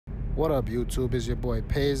What up, YouTube? Is your boy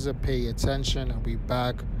Paiza. Pay attention, and we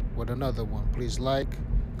back with another one. Please like,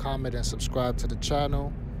 comment, and subscribe to the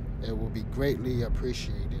channel. It will be greatly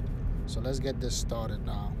appreciated. So let's get this started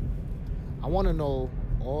now. I want to know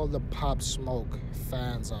all the Pop Smoke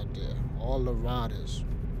fans out there, all the riders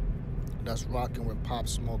that's rocking with Pop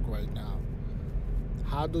Smoke right now.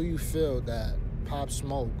 How do you feel that Pop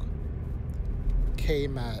Smoke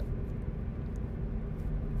came at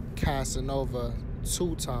Casanova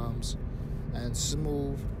 2 times and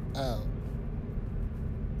Smooth L?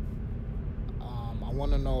 I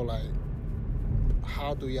want to know, like,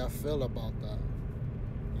 how do y'all feel about that?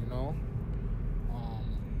 You know,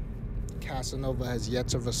 Casanova has yet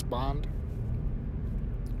to respond,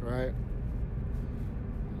 right?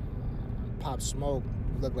 Pop Smoke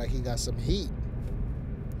looked like he got some heat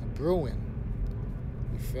brewing.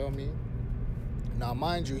 You feel me? Now,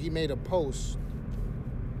 mind you, he made a post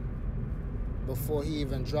before he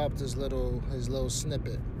even dropped his little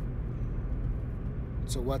snippet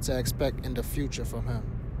to what to expect in the future from him.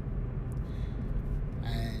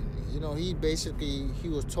 And, you know, he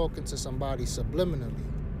was talking to somebody subliminally,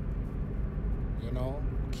 you know,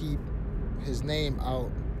 keep his name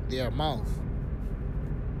out their mouth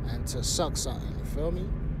and to suck something, you feel me?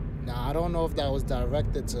 Now, I don't know if that was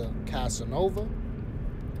directed to Casanova,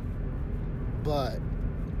 but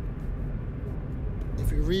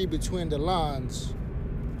if you read between the lines,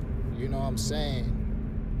 you know what I'm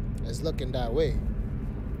saying, it's looking that way.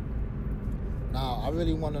 Now, I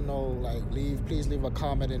really want to know, like, please leave a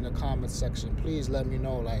comment in the comment section. Please let me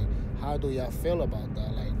know, like, how do y'all feel about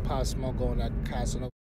that? Like, Pop Smoke going at Casanova.